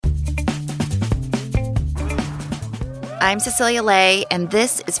I'm Cecilia Lay, and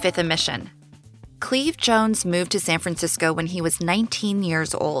this is Fifth & Mission. Cleve Jones moved to San Francisco when he was 19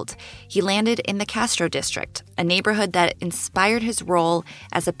 years old. He landed in the Castro District, a neighborhood that inspired his role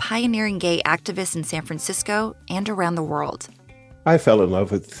as a pioneering gay activist in San Francisco and around the world. I fell in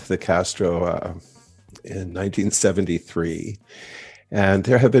love with the Castro in 1973, and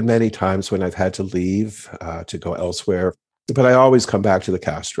there have been many times when I've had to leave to go elsewhere, but I always come back to the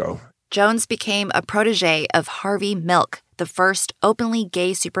Castro. Jones became a protege of Harvey Milk, the first openly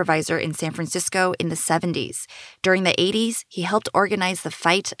gay supervisor in San Francisco in the 70s. During the 80s, he helped organize the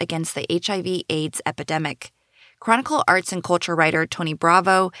fight against the HIV/AIDS epidemic. Chronicle arts and culture writer Tony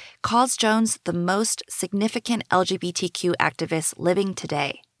Bravo calls Jones the most significant LGBTQ activist living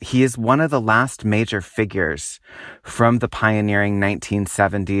today. He is one of the last major figures from the pioneering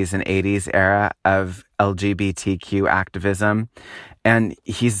 1970s and 80s era of LGBTQ activism. And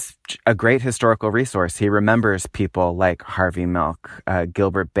he's a great historical resource. He remembers people like Harvey Milk,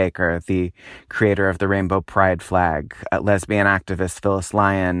 Gilbert Baker, the creator of the Rainbow Pride flag, lesbian activist Phyllis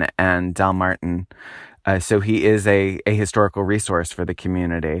Lyon, and Del Martin. So he is a historical resource for the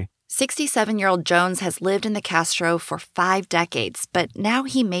community. 67-year-old Jones has lived in the Castro for 5 decades, but now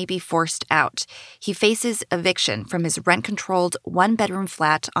he may be forced out. He faces eviction from his rent-controlled one-bedroom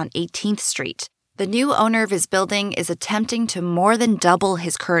flat on 18th Street. The new owner of his building is attempting to more than double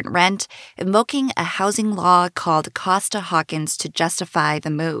his current rent, invoking a housing law called Costa-Hawkins to justify the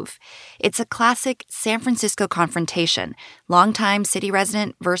move. It's a classic San Francisco confrontation, longtime city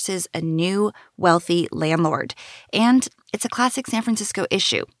resident versus a new, wealthy landlord. And it's a classic San Francisco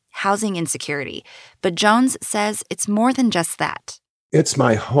issue, housing insecurity. But Jones says it's more than just that. It's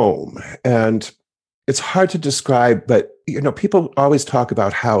my home, and it's hard to describe, but people always talk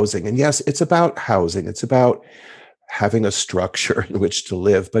about housing. And yes, it's about housing. It's about having a structure in which to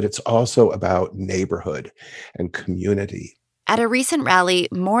live, but it's also about neighborhood and community. At a recent rally,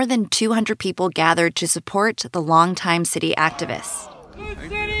 more than 200 people gathered to support the longtime city activists. Good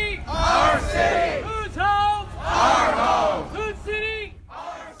city! Our city! Whose home? Our home! Good city!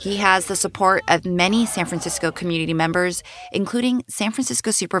 He has the support of many San Francisco community members, including San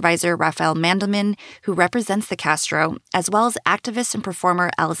Francisco Supervisor Rafael Mandelman, who represents the Castro, as well as activist and performer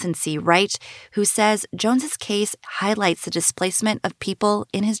Allison C. Wright, who says Jones's case highlights the displacement of people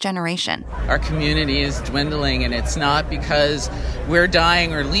in his generation. Our community is dwindling, and it's not because we're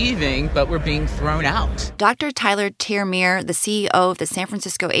dying or leaving, but we're being thrown out. Dr. Tyler Tiermeer, the CEO of the San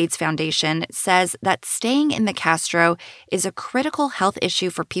Francisco AIDS Foundation, says that staying in the Castro is a critical health issue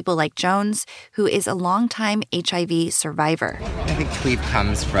for people like Jones, who is a longtime HIV survivor. I think Cleve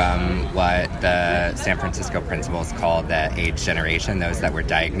comes from what the San Francisco principals call the AIDS generation, those that were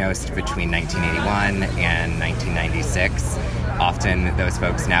diagnosed between 1981 and 1996. Often those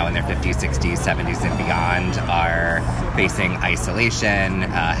folks now in their 50s, 60s, 70s, and beyond are facing isolation,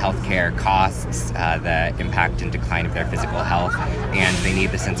 healthcare costs, the impact and decline of their physical health, and they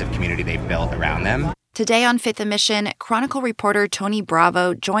need the sense of community they've built around them. Today on Fifth & Mission, Chronicle reporter Tony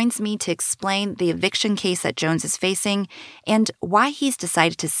Bravo joins me to explain the eviction case that Jones is facing and why he's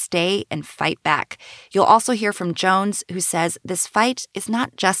decided to stay and fight back. You'll also hear from Jones, who says this fight is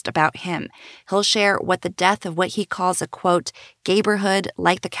not just about him. He'll share what the death of what he calls a, quote, gayborhood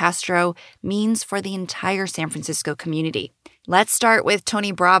like the Castro means for the entire San Francisco community. Let's start with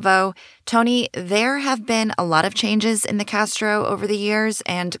Tony Bravo. Tony, there have been a lot of changes in the Castro over the years,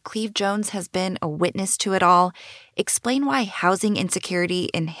 and Cleve Jones has been a witness to it all. Explain why housing insecurity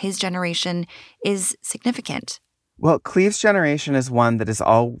in his generation is significant. Well, Cleve's generation is one that has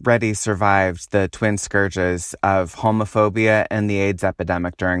already survived the twin scourges of homophobia and the AIDS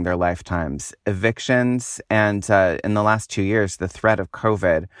epidemic during their lifetimes. Evictions and, in the last 2 years, the threat of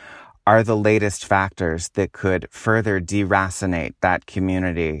COVID are the latest factors that could further deracinate that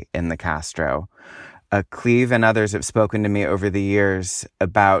community in the Castro. Cleve and others have spoken to me over the years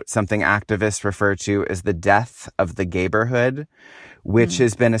about something activists refer to as the death of the gayborhood, which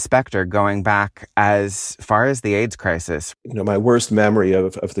has been a specter going back as far as the AIDS crisis. My worst memory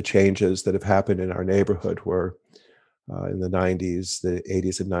of the changes that have happened in our neighborhood were in the 90s, the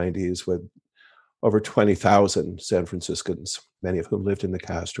 80s and 90s, with over 20,000 San Franciscans, many of whom lived in the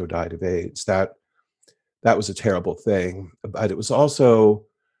Castro, died of AIDS. That was a terrible thing, but it was also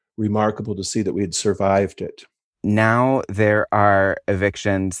remarkable to see that we had survived it. Now there are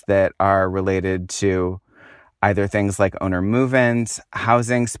evictions that are related to either things like owner move-ins,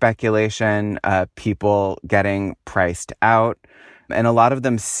 housing speculation, people getting priced out. And a lot of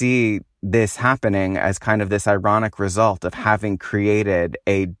them see this happening as kind of this ironic result of having created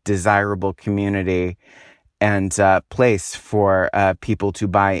a desirable community and place for people to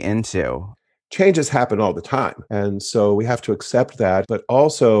buy into. changes happen all the time. And so we have to accept that, but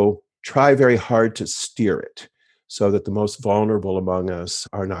also try very hard to steer it so that the most vulnerable among us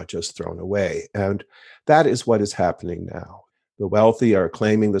are not just thrown away. And that is what is happening now. The wealthy are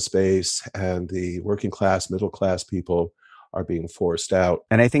claiming the space, and the working class, middle class people are being forced out.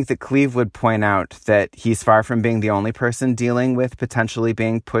 And I think that Cleve would point out that he's far from being the only person dealing with potentially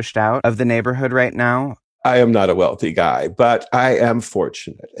being pushed out of the neighborhood right now. I am not a wealthy guy, but I am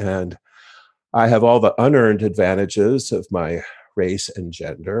fortunate, and I have all the unearned advantages of my race and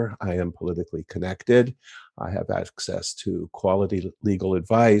gender. I am politically connected. I have access to quality legal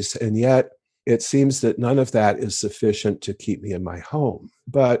advice, and yet it seems that none of that is sufficient to keep me in my home.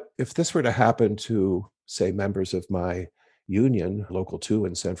 But if this were to happen to, say, members of my union, Local 2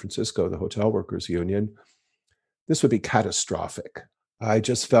 in San Francisco, the Hotel Workers Union, this would be catastrophic. I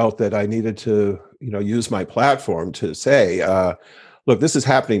just felt that I needed to, use my platform to say, look, this is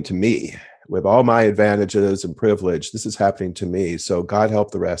happening to me. With all my advantages and privilege, this is happening to me. So God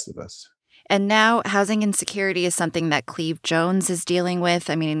help the rest of us. And now housing insecurity is something that Cleve Jones is dealing with.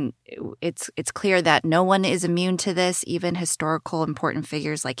 I mean, it's clear that no one is immune to this, even historical important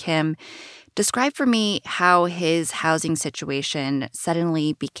figures like him. Describe for me how his housing situation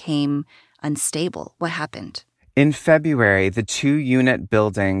suddenly became unstable. What happened? In February, the 2-unit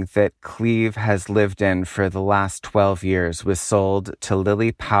building that Cleve has lived in for the last 12 years was sold to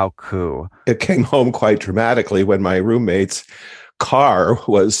Lily Pao Ku. It came home quite dramatically when my roommate's car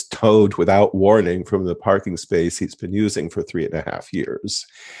was towed without warning from the parking space he's been using for 3.5 years.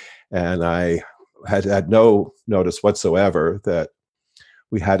 And I had no notice whatsoever that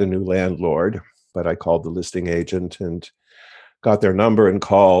we had a new landlord, but I called the listing agent and got their number and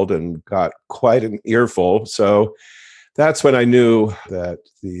called and got quite an earful. So that's when I knew that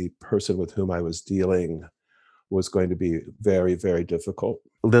the person with whom I was dealing was going to be very, very difficult.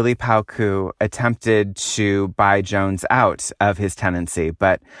 Lily Pao Ku attempted to buy Jones out of his tenancy,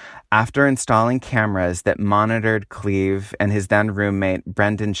 but after installing cameras that monitored Cleve and his then roommate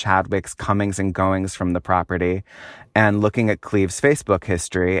Brendan Chadwick's comings and goings from the property, and looking at Cleve's Facebook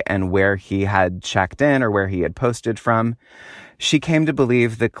history and where he had checked in or where he had posted from, she came to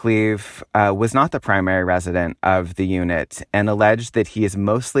believe that Cleve was not the primary resident of the unit and alleged that he is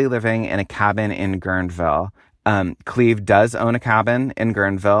mostly living in a cabin in Guerneville. Cleve does own a cabin in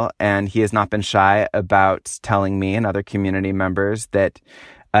Guerneville, and he has not been shy about telling me and other community members that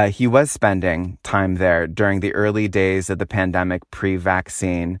he was spending time there during the early days of the pandemic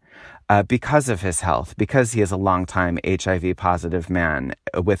pre-vaccine because of his health, because he is a longtime HIV-positive man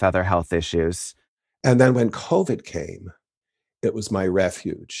with other health issues. And then when COVID came, it was my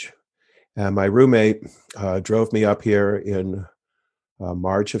refuge. And my roommate drove me up here in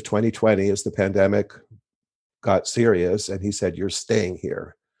March of 2020 as the pandemic got serious, and he said, "You're staying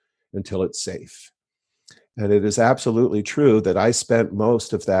here until it's safe." And it is absolutely true that I spent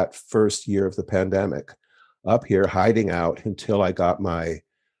most of that first year of the pandemic up here hiding out until I got my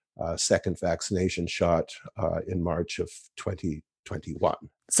second vaccination shot in March of 2021.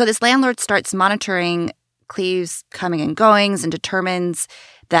 So this landlord starts monitoring Cleve's coming and goings and determines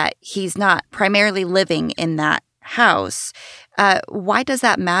that he's not primarily living in that house. Why does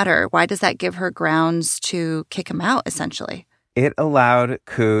that matter? Why does that give her grounds to kick him out, essentially? It allowed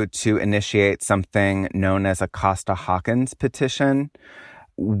Ku to initiate something known as a Costa-Hawkins petition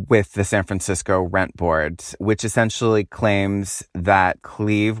with the San Francisco Rent Board, which essentially claims that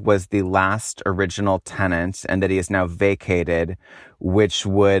Cleve was the last original tenant and that he is now vacated, which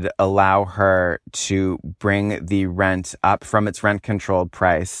would allow her to bring the rent up from its rent-controlled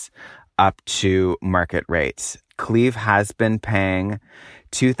price up to market rate. Cleve has been paying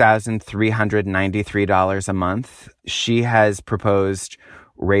 $2,393 a month. She has proposed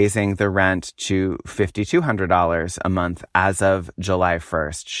raising the rent to $5,200 a month as of July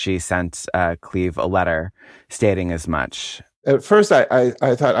 1st. She sent Cleve a letter stating as much. At first, I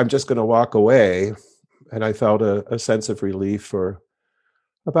thought I'm just going to walk away, and I felt a sense of relief for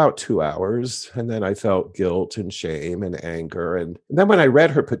about 2 hours. And then I felt guilt and shame and anger. And then when I read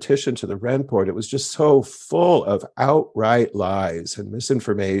her petition to the rent board, it was just so full of outright lies and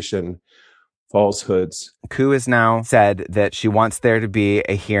misinformation, falsehoods. Ku has now said that she wants there to be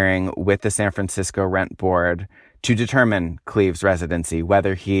a hearing with the San Francisco Rent Board to determine Cleve's residency,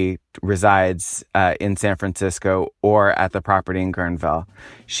 whether he resides in San Francisco or at the property in Guerneville.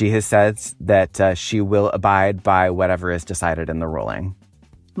 She has said that she will abide by whatever is decided in the ruling.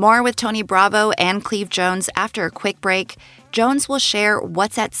 More with Tony Bravo and Cleve Jones after a quick break. Jones will share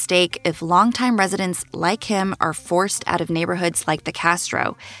what's at stake if longtime residents like him are forced out of neighborhoods like the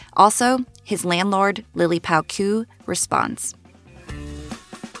Castro. Also, his landlord, Lily Pao Ku, responds.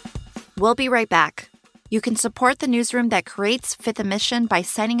 We'll be right back. You can support the newsroom that creates Fifth & Mission by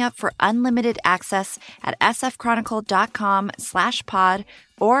signing up for unlimited access at sfchronicle.com/pod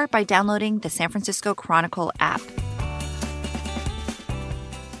or by downloading the San Francisco Chronicle app.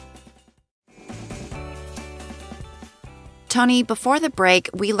 Tony, before the break,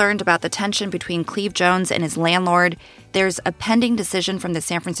 we learned about the tension between Cleve Jones and his landlord. There's a pending decision from the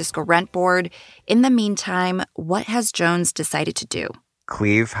San Francisco Rent Board. In the meantime, what has Jones decided to do?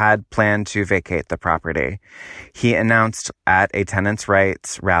 Cleve had planned to vacate the property. He announced at a tenants'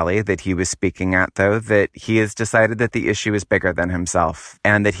 rights rally that he was speaking at, though, that he has decided that the issue is bigger than himself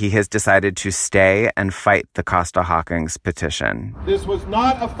and that he has decided to stay and fight the Costa-Hawkins petition. This was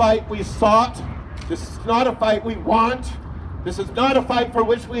not a fight we sought. This is not a fight we want. This is not a fight for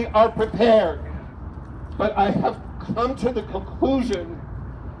which we are prepared. But I have come to the conclusion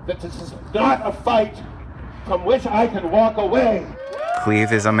that this is not a fight from which I can walk away.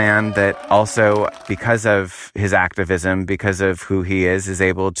 Cleve is a man that also, because of his activism, because of who he is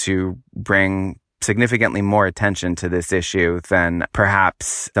able to bring significantly more attention to this issue than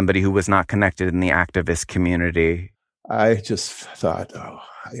perhaps somebody who was not connected in the activist community. I just thought,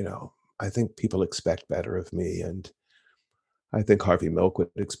 I think people expect better of me, and I think Harvey Milk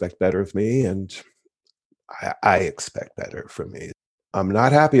would expect better of me, and I expect better from me. I'm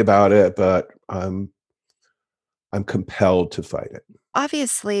not happy about it, but I'm compelled to fight it.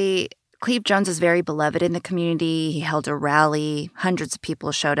 Obviously, Cleve Jones is very beloved in the community. He held a rally. Hundreds of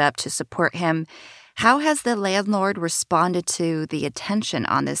people showed up to support him. How has the landlord responded to the attention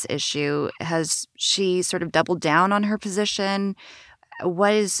on this issue? Has she sort of doubled down on her position?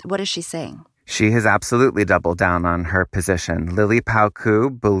 What is she saying? She has absolutely doubled down on her position. Lily Pao-Ku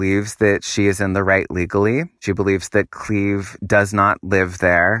believes that she is in the right legally. She believes that Cleve does not live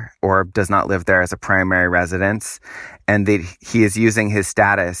there or does not live there as a primary residence, and that he is using his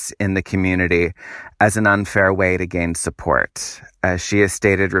status in the community as an unfair way to gain support. As she has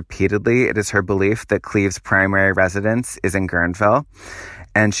stated repeatedly, it is her belief that Cleve's primary residence is in Guerneville.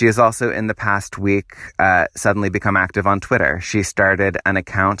 And she has also, in the past week, suddenly become active on Twitter. She started an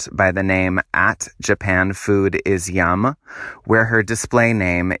account by the name @JapanFoodIsYum, where her display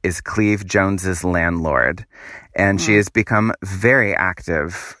name is Cleve Jones's Landlord. And she has become very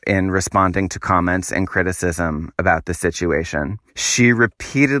active in responding to comments and criticism about the situation. She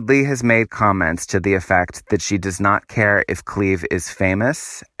repeatedly has made comments to the effect that she does not care if Cleve is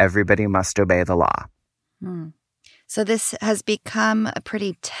famous. Everybody must obey the law. So this has become a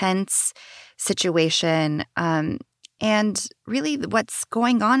pretty tense situation. And really what's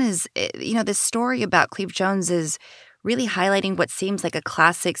going on is, this story about Cleve Jones is really highlighting what seems like a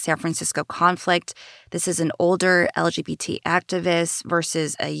classic San Francisco conflict. This is an older LGBT activist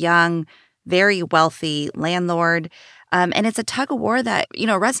versus a young, very wealthy landlord. And it's a tug of war that,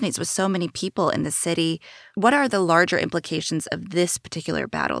 resonates with so many people in the city. What are the larger implications of this particular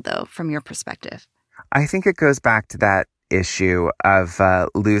battle, though, from your perspective? I think it goes back to that issue of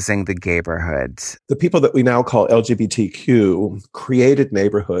losing the neighborhoods. The people that we now call LGBTQ created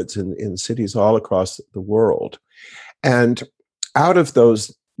neighborhoods in cities all across the world. And out of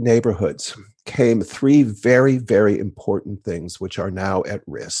those neighborhoods came three very, very important things which are now at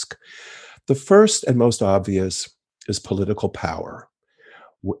risk. The first and most obvious is political power.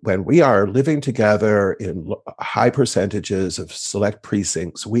 When we are living together in high percentages of select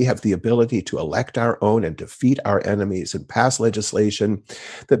precincts, we have the ability to elect our own and defeat our enemies and pass legislation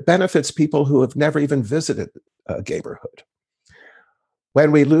that benefits people who have never even visited a neighborhood.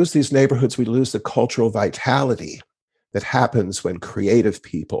 When we lose these neighborhoods, we lose the cultural vitality that happens when creative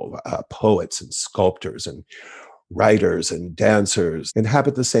people, poets and sculptors and writers and dancers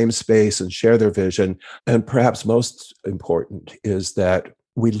inhabit the same space and share their vision. And perhaps most important is that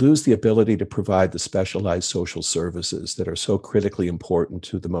we lose the ability to provide the specialized social services that are so critically important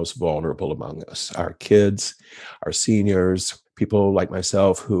to the most vulnerable among us, our kids, our seniors, people like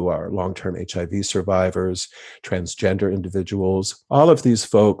myself who are long-term HIV survivors, transgender individuals. All of these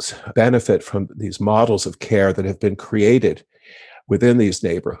folks benefit from these models of care that have been created within these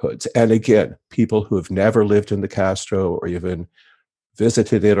neighborhoods. And again, people who have never lived in the Castro or even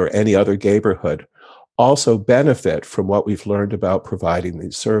visited it or any other neighborhood also benefit from what we've learned about providing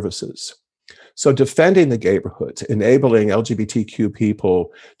these services. So defending the neighborhoods, enabling LGBTQ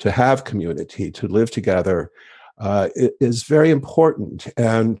people to have community, to live together, is very important.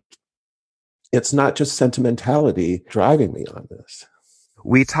 And it's not just sentimentality driving me on this.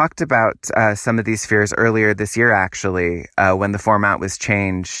 We talked about some of these fears earlier this year, actually, when the format was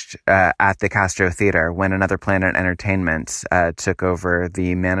changed at the Castro Theater, when Another Planet Entertainment took over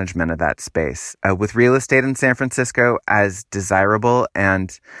the management of that space. With real estate in San Francisco as desirable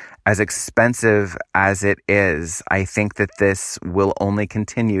and as expensive as it is, I think that this will only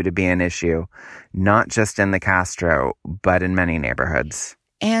continue to be an issue, not just in the Castro, but in many neighborhoods.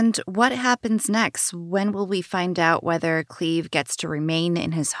 And what happens next? When will we find out whether Cleve gets to remain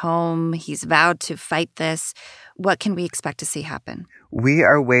in his home? He's vowed to fight this. What can we expect to see happen? We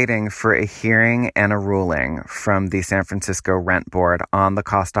are waiting for a hearing and a ruling from the San Francisco Rent Board on the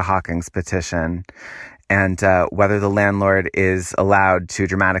Costa-Hawkins petition, and whether the landlord is allowed to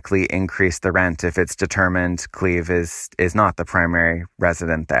dramatically increase the rent if it's determined Cleve is not the primary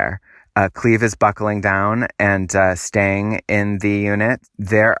resident there. Cleve is buckling down and staying in the unit.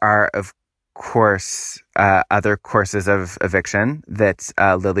 There are, of course, other courses of eviction that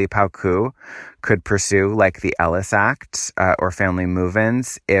Lily Pao-Ku could pursue, like the Ellis Act or family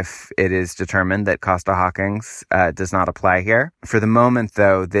move-ins, if it is determined that Costa-Hawkins does not apply here. For the moment,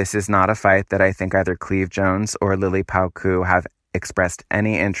 though, this is not a fight that I think either Cleve Jones or Lily Pao-Ku have expressed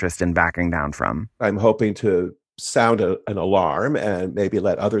any interest in backing down from. I'm hoping to sound an alarm and maybe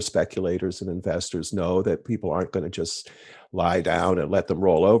let other speculators and investors know that people aren't going to just lie down and let them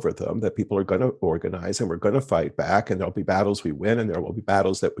roll over them, that people are going to organize and we're going to fight back, and there'll be battles we win and there will be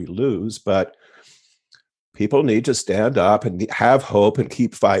battles that we lose, but people need to stand up and have hope and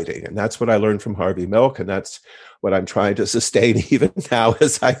keep fighting. And that's what I learned from Harvey Milk, and that's what I'm trying to sustain even now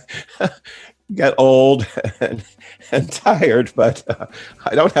as I get old and tired, but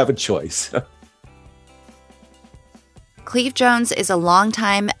I don't have a choice. Cleve Jones is a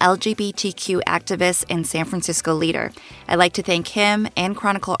longtime LGBTQ activist and San Francisco leader. I'd like to thank him and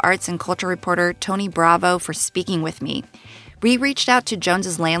Chronicle arts and culture reporter Tony Bravo for speaking with me. We reached out to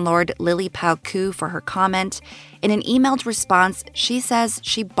Jones's landlord, Lily Pao-Ku, for her comment. In an emailed response, she says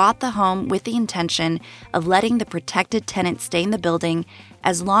she bought the home with the intention of letting the protected tenant stay in the building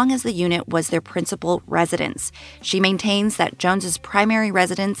as long as the unit was their principal residence. She maintains that Jones's primary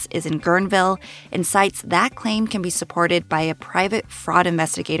residence is in Guerneville and cites that claim can be supported by a private fraud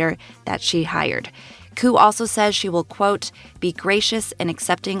investigator that she hired. Ku also says she will, quote, be gracious and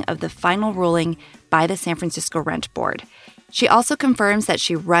accepting of the final ruling by the San Francisco Rent Board. She also confirms that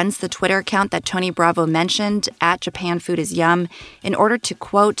she runs the Twitter account that Tony Bravo mentioned, at Japan Food is Yum, in order to,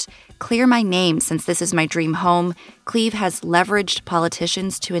 quote, clear my name since this is my dream home. Cleve has leveraged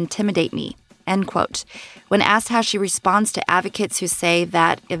politicians to intimidate me, end quote. When asked how she responds to advocates who say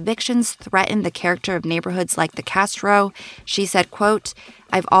that evictions threaten the character of neighborhoods like the Castro, she said, quote,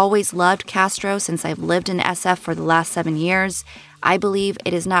 I've always loved Castro since I've lived in SF for the last 7 years. I believe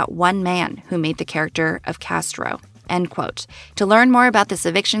it is not one man who made the character of Castro. End quote. To learn more about this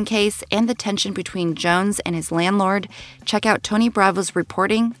eviction case and the tension between Jones and his landlord, check out Tony Bravo's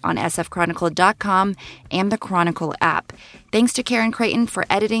reporting on sfchronicle.com and the Chronicle app. Thanks to Karen Creighton for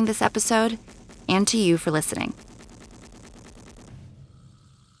editing this episode, and to you for listening.